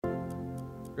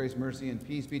Grace, mercy, and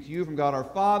peace be to you from God our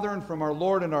Father and from our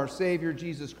Lord and our Savior,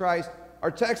 Jesus Christ.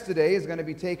 Our text today is going to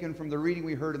be taken from the reading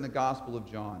we heard in the Gospel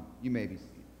of John. You may be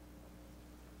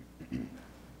seated.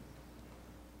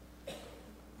 Let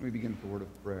me begin with a word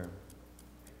of prayer.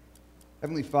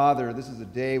 Heavenly Father, this is a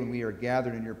day when we are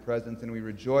gathered in your presence and we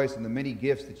rejoice in the many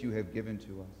gifts that you have given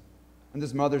to us. On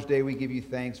this Mother's Day, we give you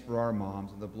thanks for our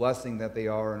moms and the blessing that they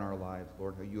are in our lives,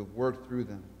 Lord, how you have worked through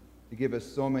them to give us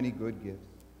so many good gifts.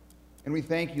 And we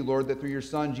thank you, Lord, that through your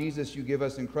Son, Jesus, you give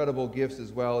us incredible gifts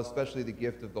as well, especially the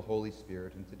gift of the Holy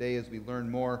Spirit. And today, as we learn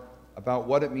more about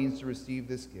what it means to receive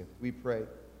this gift, we pray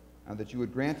that you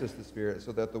would grant us the Spirit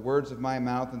so that the words of my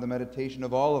mouth and the meditation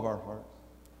of all of our hearts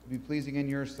will be pleasing in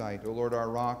your sight, O Lord,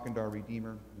 our rock and our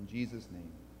Redeemer. In Jesus'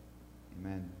 name,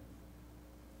 amen.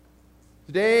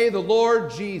 Today, the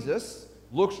Lord Jesus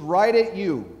looks right at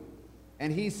you,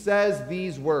 and he says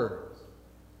these words: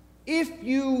 "If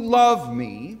you love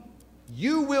me,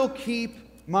 you will keep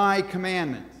my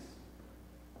commandments."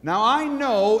 Now, I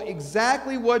know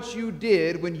exactly what you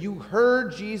did when you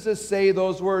heard Jesus say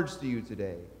those words to you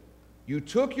today. You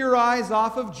took your eyes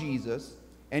off of Jesus,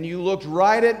 and you looked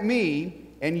right at me,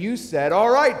 and you said,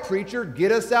 "All right, preacher,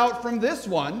 get us out from this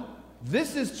one.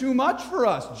 This is too much for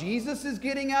us. Jesus is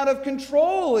getting out of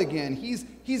control again.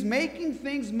 He's making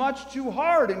things much too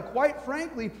hard. And quite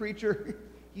frankly, preacher,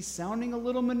 he's sounding a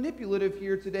little manipulative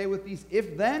here today with these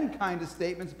if-then kind of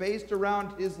statements based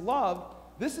around his love.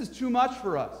 This is too much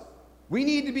for us. We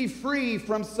need to be free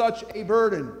from such a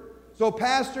burden. So,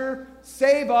 Pastor,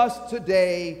 save us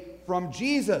today from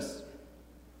Jesus."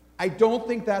 I don't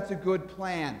think that's a good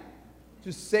plan,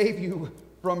 to save you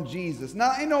from Jesus.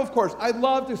 Now, I know, of course, I'd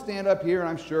love to stand up here,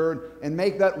 I'm sure, and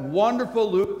make that wonderful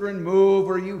Lutheran move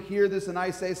where you hear this and I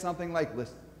say something like,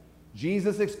 "Listen,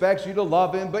 Jesus expects you to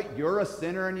love him, but you're a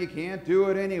sinner and you can't do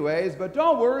it anyways. But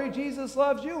don't worry, Jesus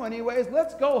loves you anyways.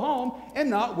 Let's go home and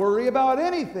not worry about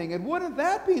anything." And wouldn't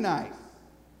that be nice?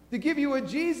 To give you a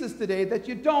Jesus today that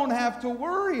you don't have to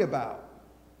worry about.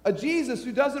 A Jesus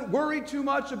who doesn't worry too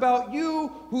much about you,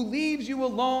 who leaves you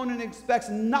alone and expects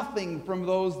nothing from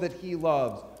those that he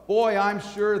loves. Boy, I'm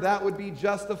sure that would be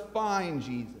just a fine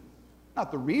Jesus.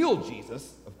 Not the real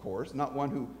Jesus, of course, not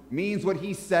one who means what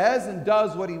he says and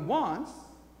does what he wants,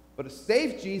 but a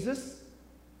safe Jesus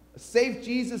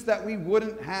that we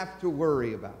wouldn't have to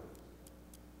worry about.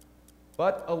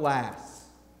 But alas,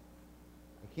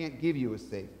 I can't give you a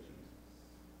safe Jesus.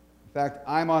 In fact,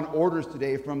 I'm on orders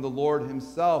today from the Lord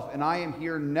himself, and I am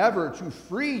here never to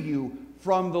free you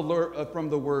from the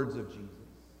words of Jesus,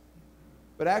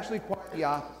 but actually quite the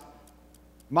opposite.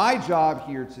 My job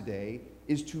here today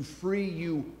is to free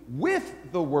you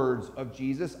with the words of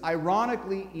Jesus,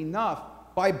 ironically enough,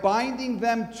 by binding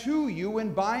them to you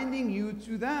and binding you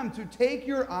to them, to take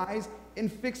your eyes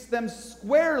and fix them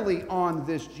squarely on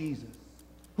this Jesus,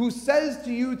 who says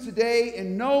to you today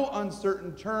in no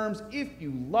uncertain terms, "If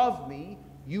you love me,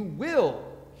 you will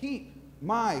keep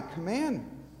my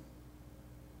commandments."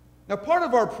 Now, part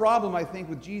of our problem, I think,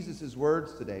 with Jesus'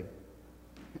 words today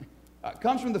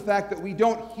comes from the fact that we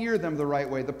don't hear them the right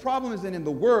way. The problem isn't in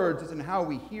the words, it's in how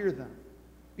we hear them.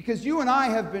 Because you and I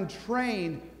have been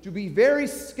trained to be very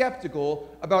skeptical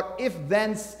about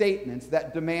if-then statements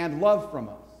that demand love from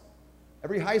us.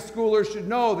 Every high schooler should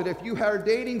know that if you are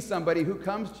dating somebody who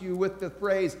comes to you with the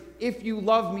phrase, "If you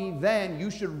love me, then," you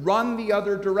should run the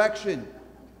other direction.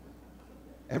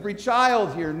 Every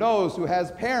child here knows, who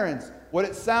has parents, what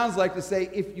it sounds like to say,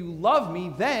 "If you love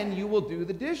me, then you will do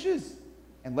the dishes."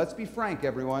 And let's be frank,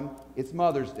 everyone, it's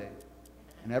Mother's Day.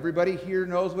 And everybody here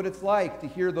knows what it's like to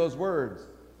hear those words.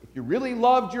 If you really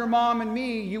loved your mom and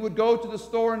me, you would go to the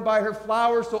store and buy her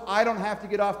flowers so I don't have to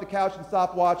get off the couch and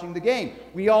stop watching the game.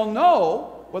 We all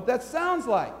know what that sounds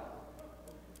like.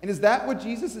 And is that what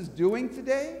Jesus is doing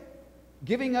today?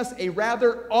 Giving us a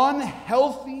rather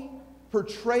unhealthy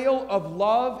portrayal of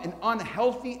love, an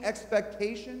unhealthy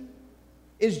expectation?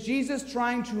 Is Jesus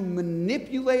trying to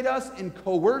manipulate us and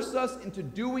coerce us into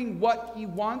doing what he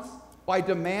wants by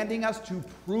demanding us to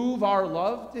prove our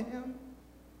love to him?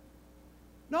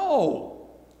 No,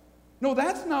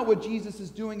 that's not what Jesus is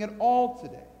doing at all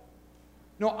today.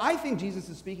 No, I think Jesus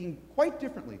is speaking quite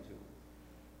differently to us.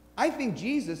 I think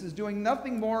Jesus is doing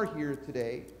nothing more here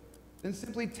today than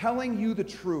simply telling you the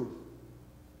truth.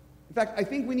 In fact, I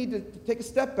think we need to take a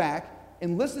step back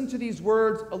and listen to these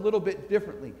words a little bit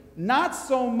differently. Not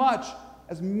so much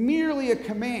as merely a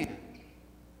command,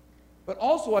 but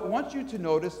also I want you to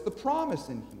notice the promise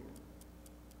in here.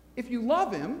 If you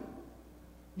love him,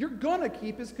 you're going to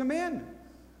keep his commandments.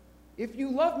 If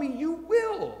you love me, you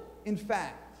will, in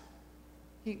fact,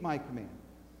 keep my commandments.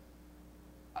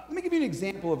 Let me give you an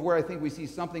example of where I think we see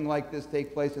something like this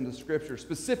take place in the Scripture,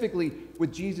 specifically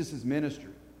with Jesus'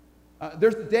 ministry.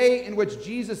 There's a day in which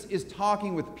Jesus is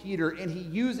talking with Peter, and he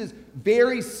uses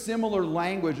very similar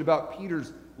language about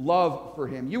Peter's love for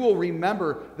him. You will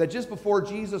remember that just before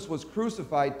Jesus was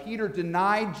crucified, Peter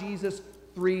denied Jesus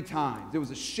 3 times. It was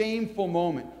a shameful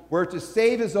moment where, to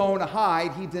save his own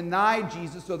hide, he denied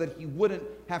Jesus so that he wouldn't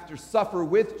have to suffer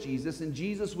with Jesus, and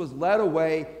Jesus was led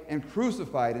away and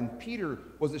crucified, and Peter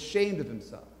was ashamed of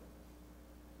himself.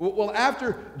 Well,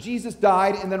 after Jesus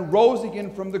died and then rose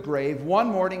again from the grave, one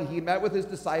morning he met with his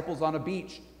disciples on a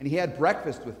beach, and he had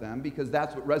breakfast with them, because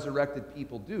that's what resurrected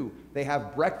people do. They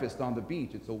have breakfast on the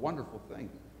beach. It's a wonderful thing.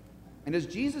 And as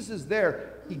Jesus is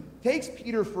there, he takes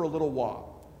Peter for a little walk.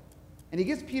 And he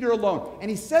gets Peter alone. And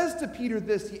he says to Peter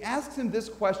this, he asks him this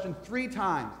question 3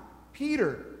 times.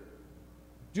 Peter,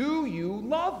 do you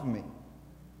love me?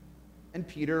 And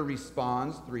Peter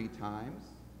responds 3 times,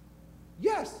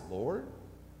 yes, Lord.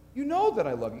 You know that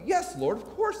I love you. Yes, Lord, of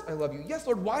course I love you. Yes,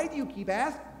 Lord, why do you keep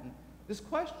asking me this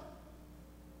question?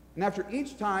 And after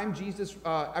each time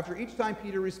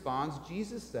Peter responds,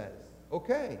 Jesus says,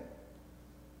 okay,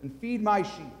 and feed my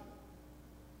sheep,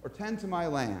 or tend to my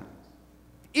lambs.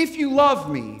 If you love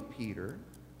me, Peter,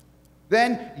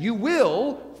 then you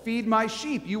will feed my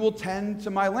sheep. You will tend to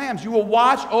my lambs. You will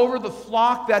watch over the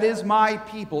flock that is my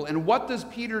people. And what does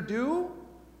Peter do?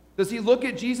 Does he look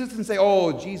at Jesus and say,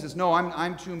 oh, Jesus, no,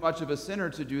 I'm too much of a sinner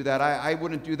to do that. I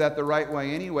wouldn't do that the right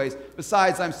way anyways.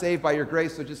 Besides, I'm saved by your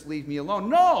grace, so just leave me alone.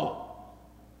 No!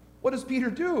 What does Peter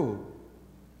do?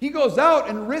 He goes out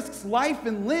and risks life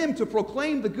and limb to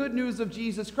proclaim the good news of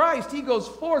Jesus Christ. He goes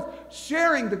forth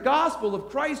sharing the gospel of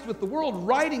Christ with the world,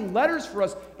 writing letters for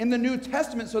us in the New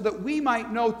Testament so that we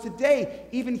might know today,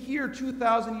 even here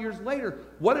 2,000 years later,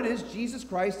 what it is Jesus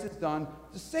Christ has done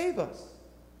to save us.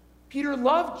 Peter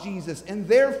loved Jesus and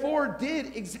therefore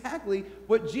did exactly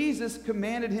what Jesus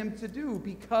commanded him to do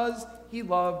because he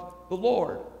loved the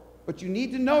Lord. But you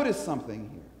need to notice something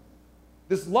here.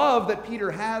 This love that Peter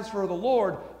has for the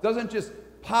Lord doesn't just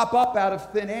pop up out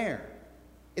of thin air.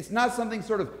 It's not something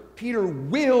sort of Peter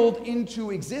willed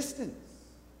into existence.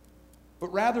 But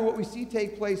rather what we see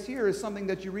take place here is something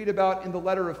that you read about in the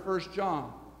letter of 1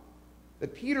 John.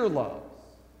 That Peter loves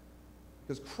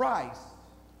because Christ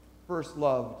first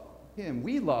loved him.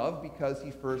 We love because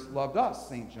he first loved us,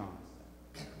 St. John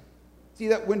said. See,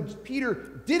 that when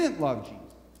Peter didn't love Jesus,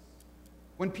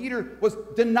 when Peter was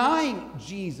denying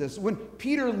Jesus, when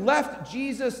Peter left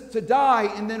Jesus to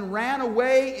die and then ran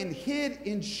away and hid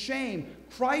in shame,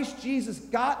 Christ Jesus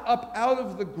got up out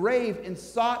of the grave and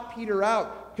sought Peter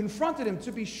out, confronted him,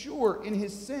 to be sure, in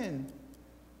his sin,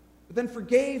 but then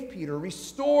forgave Peter,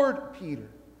 restored Peter,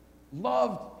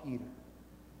 loved Peter,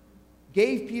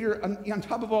 gave Peter, on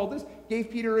top of all this, gave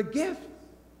Peter a gift,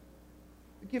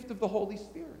 the gift of the Holy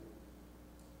Spirit.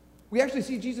 We actually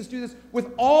see Jesus do this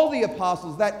with all the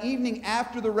apostles that evening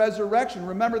after the resurrection.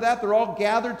 Remember that? They're all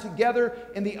gathered together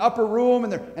in the upper room,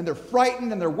 and they're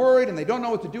frightened and they're worried, and they don't know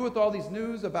what to do with all these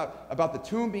news about the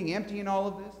tomb being empty and all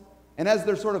of this. And as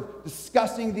they're sort of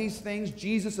discussing these things,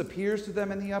 Jesus appears to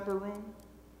them in the upper room.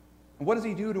 And what does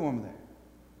he do to them there?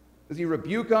 Does he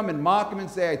rebuke them and mock them and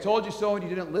say, I told you so and you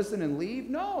didn't listen, and leave?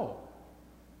 No.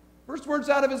 First words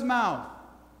out of his mouth,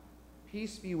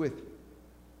 peace be with you.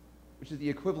 Which is the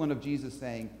equivalent of Jesus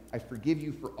saying, I forgive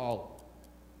you for all of it.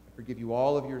 I forgive you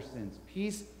all of your sins.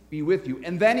 Peace be with you.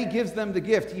 And then he gives them the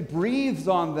gift. He breathes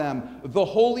on them the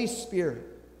Holy Spirit.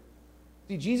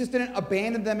 See, Jesus didn't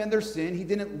abandon them in their sin. He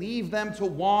didn't leave them to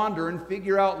wander and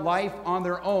figure out life on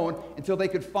their own until they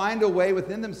could find a way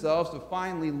within themselves to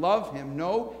finally love him.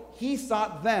 No, he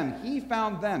sought them. He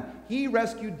found them. He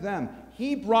rescued them.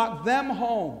 He brought them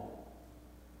home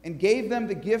and gave them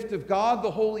the gift of God,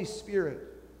 the Holy Spirit,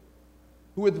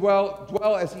 who would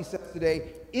dwell, as he says today,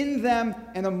 in them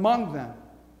and among them,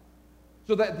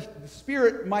 so that the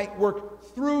Spirit might work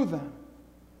through them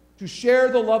to share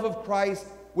the love of Christ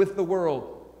with the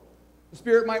world. The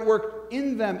Spirit might work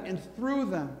in them and through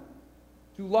them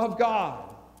to love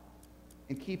God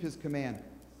and keep his commandments.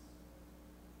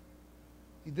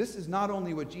 See, this is not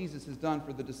only what Jesus has done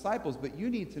for the disciples, but you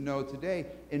need to know today,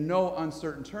 in no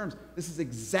uncertain terms, this is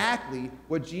exactly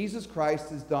what Jesus Christ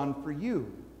has done for you.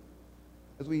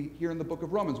 As we hear in the book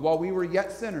of Romans, while we were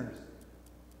yet sinners,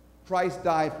 Christ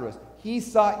died for us. He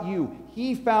sought you.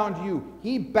 He found you.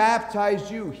 He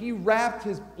baptized you. He wrapped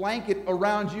his blanket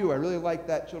around you. I really like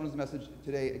that children's message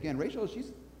today. Again, Rachel,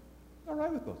 she's all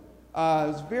right with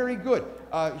those. It's very good.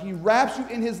 He wraps you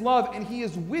in his love, and he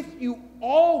is with you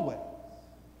always.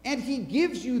 And he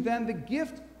gives you then the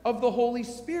gift of the Holy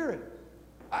Spirit.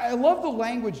 I love the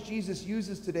language Jesus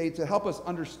uses today to help us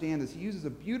understand this. He uses a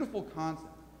beautiful concept.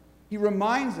 He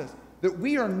reminds us that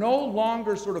we are no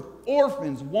longer sort of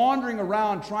orphans wandering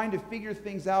around trying to figure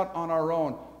things out on our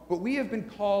own, but we have been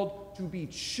called to be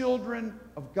children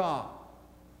of God.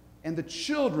 And the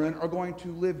children are going to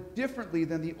live differently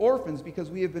than the orphans because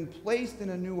we have been placed in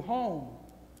a new home.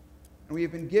 And we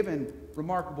have been given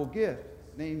remarkable gifts,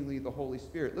 namely the Holy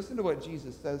Spirit. Listen to what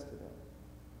Jesus says today.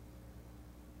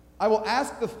 I will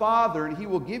ask the Father, and he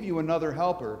will give you another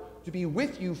helper to be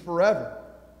with you forever,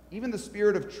 even the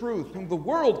Spirit of truth, whom the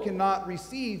world cannot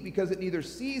receive because it neither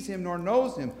sees him nor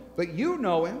knows him. But you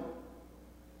know him,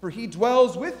 for he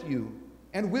dwells with you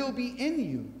and will be in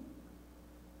you.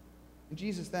 And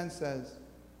Jesus then says,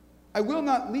 I will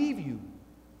not leave you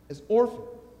as orphans,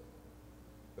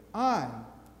 but I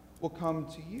will come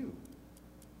to you.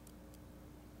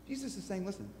 Jesus is saying,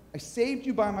 listen, I saved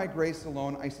you by my grace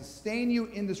alone. I sustain you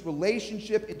in this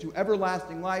relationship into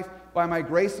everlasting life by my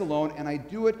grace alone, and I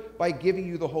do it by giving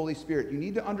you the Holy Spirit. You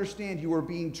need to understand you are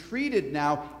being treated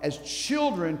now as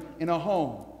children in a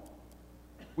home.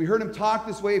 We heard him talk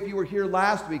this way if you were here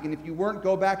last week, and if you weren't,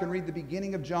 go back and read the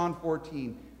beginning of John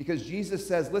 14, because Jesus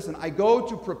says, listen, I go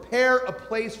to prepare a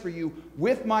place for you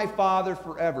with my Father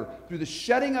forever. Through the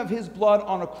shedding of his blood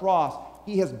on a cross,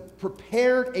 he has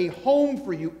prepared a home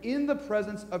for you in the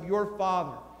presence of your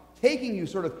Father, taking you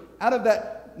sort of out of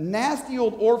that nasty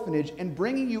old orphanage and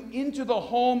bringing you into the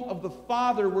home of the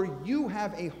Father, where you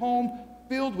have a home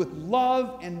filled with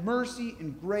love and mercy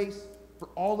and grace for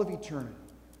all of eternity.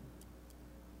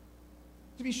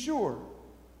 To be sure,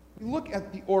 you look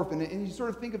at the orphan and you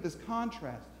sort of think of this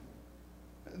contrast.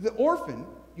 The orphan,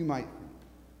 you might think,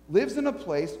 lives in a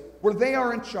place where they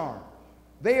are in charge.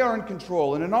 They are in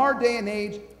control. And in our day and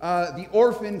age, the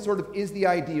orphan sort of is the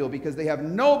ideal because they have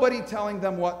nobody telling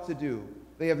them what to do.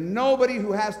 They have nobody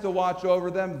who has to watch over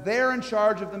them. They're in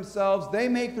charge of themselves. They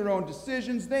make their own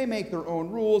decisions. They make their own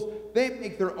rules. They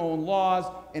make their own laws.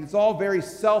 And it's all very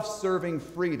self-serving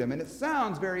freedom. And it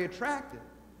sounds very attractive.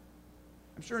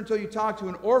 I'm sure until you talk to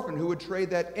an orphan who would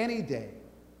trade that any day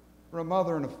for a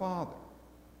mother and a father.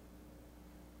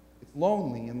 It's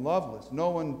lonely and loveless, no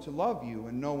one to love you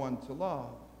and no one to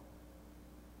love.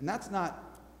 And that's not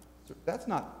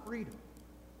freedom.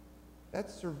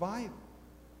 That's survival.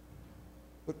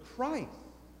 But Christ,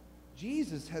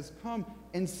 Jesus, has come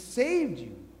and saved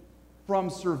you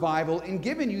from survival and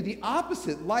given you the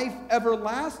opposite, life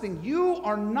everlasting. You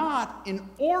are not an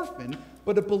orphan,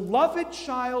 but a beloved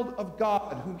child of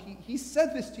God, who he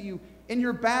said this to you in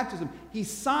your baptism. He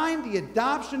signed the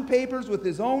adoption papers with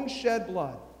his own shed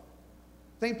blood.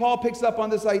 St. Paul picks up on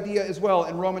this idea as well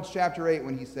in Romans chapter 8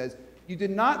 when he says, you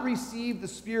did not receive the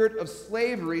spirit of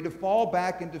slavery to fall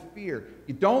back into fear.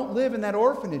 You don't live in that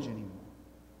orphanage anymore.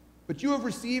 But you have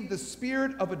received the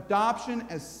spirit of adoption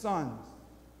as sons,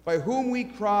 by whom we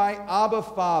cry, Abba,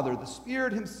 Father. The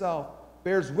Spirit himself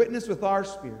bears witness with our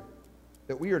spirit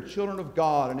that we are children of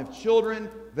God, and if children,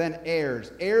 then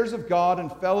heirs, heirs of God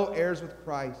and fellow heirs with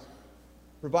Christ,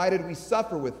 provided we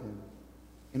suffer with him,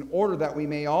 in order that we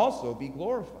may also be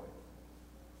glorified.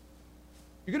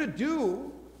 You're going to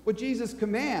do what Jesus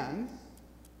commands,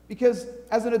 because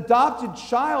as an adopted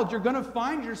child, you're going to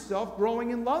find yourself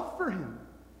growing in love for him.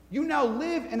 You now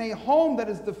live in a home that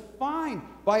is defined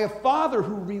by a Father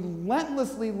who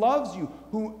relentlessly loves you,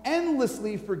 who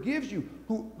endlessly forgives you,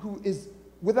 who is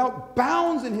without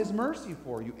bounds in his mercy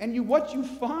for you. And what you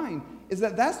find is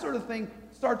that sort of thing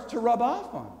starts to rub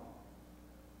off on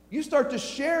you. You start to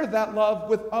share that love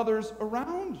with others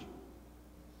around you.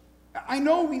 I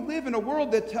know we live in a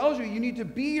world that tells you need to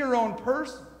be your own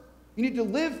person. You need to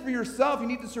live for yourself. You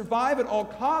need to survive at all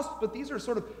costs. But these are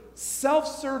sort of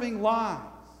self-serving lies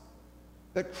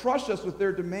that crush us with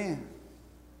their demands.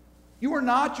 You are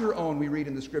not your own, we read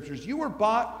in the Scriptures. You were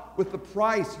bought with the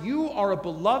price. You are a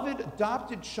beloved,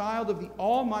 adopted child of the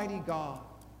Almighty God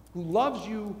who loves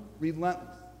you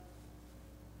relentlessly.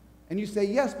 And you say,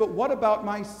 yes, but what about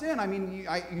my sin? I mean,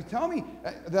 you tell me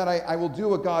that I will do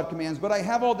what God commands, but I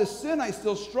have all this sin I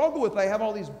still struggle with. I have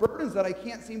all these burdens that I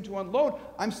can't seem to unload.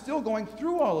 I'm still going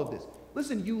through all of this.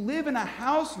 Listen, you live in a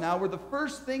house now where the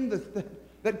first thing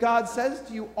that God says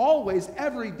to you always,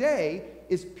 every day,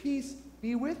 is peace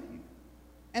be with you.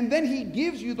 And then he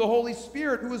gives you the Holy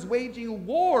Spirit, who is waging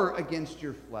war against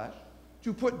your flesh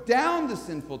to put down the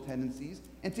sinful tendencies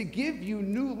and to give you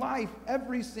new life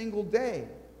every single day.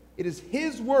 It is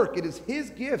his work, it is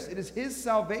his gifts, it is his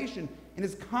salvation, and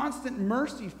his constant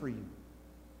mercy for you.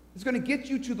 It's going to get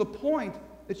you to the point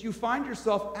that you find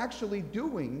yourself actually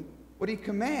doing what he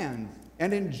commands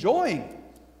and enjoying it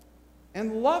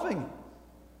and loving it,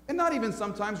 and not even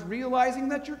sometimes realizing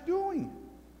that you're doing it.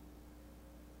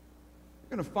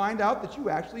 you're going to find out that you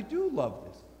actually do love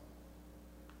this.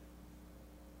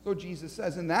 So Jesus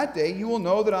says, in that day you will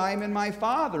know that I am in my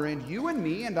Father, and you in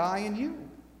me, and I in you.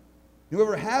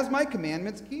 Whoever has my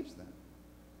commandments keeps them.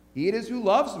 He it is who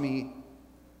loves me.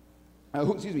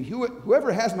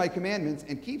 Whoever has my commandments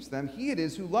and keeps them, he it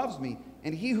is who loves me.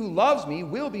 And he who loves me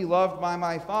will be loved by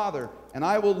my Father, and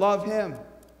I will love him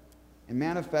and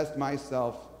manifest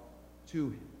myself to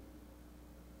him.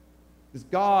 This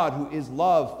God who is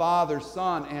love, Father,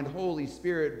 Son, and Holy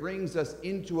Spirit, brings us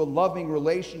into a loving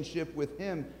relationship with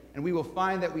him, and we will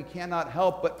find that we cannot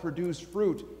help but produce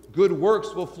fruit. Good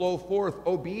works will flow forth.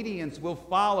 Obedience will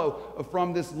follow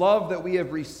from this love that we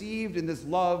have received and this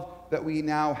love that we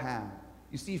now have.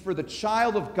 You see, for the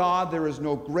child of God, there is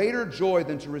no greater joy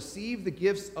than to receive the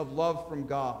gifts of love from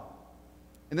God.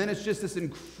 And then it's just this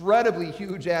incredibly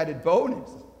huge added bonus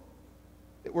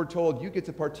that we're told you get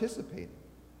to participate in.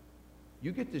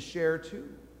 You get to share too.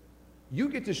 You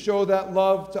get to show that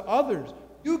love to others.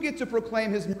 You get to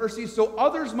proclaim his mercy so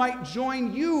others might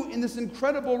join you in this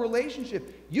incredible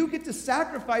relationship. You get to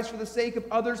sacrifice for the sake of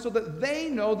others so that they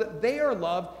know that they are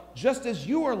loved just as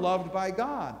you are loved by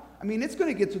God. I mean, it's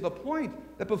going to get to the point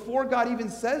that before God even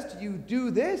says to you,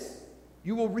 do this,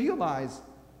 you will realize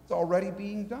it's already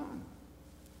being done.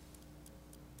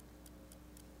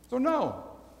 So no,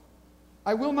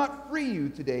 I will not free you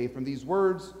today from these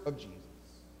words of Jesus.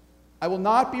 I will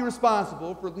not be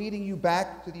responsible for leading you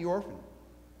back to the orphanage.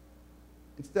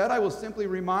 Instead, I will simply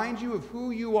remind you of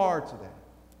who you are today.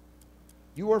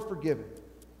 You are forgiven.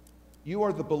 You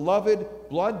are the beloved,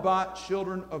 blood-bought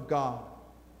children of God.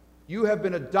 You have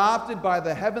been adopted by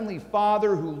the Heavenly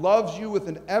Father who loves you with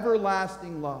an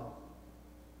everlasting love.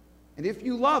 And if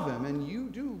you love him, and you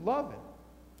do love him,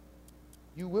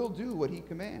 you will do what he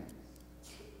commands.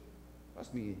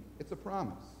 Trust me, it's a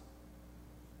promise.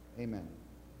 Amen.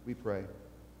 We pray.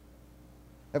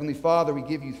 Heavenly Father, we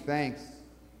give you thanks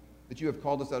that you have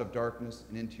called us out of darkness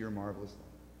and into your marvelous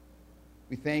light.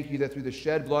 We thank you that through the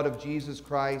shed blood of Jesus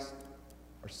Christ,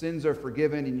 our sins are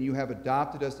forgiven and you have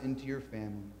adopted us into your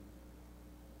family.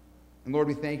 And Lord,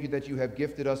 we thank you that you have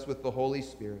gifted us with the Holy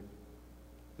Spirit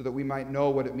so that we might know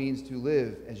what it means to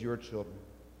live as your children.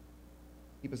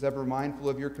 Keep us ever mindful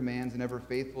of your commands and ever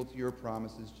faithful to your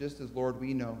promises, just as, Lord,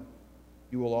 we know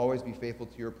you will always be faithful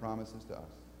to your promises to us.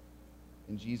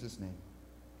 In Jesus' name,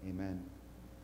 amen.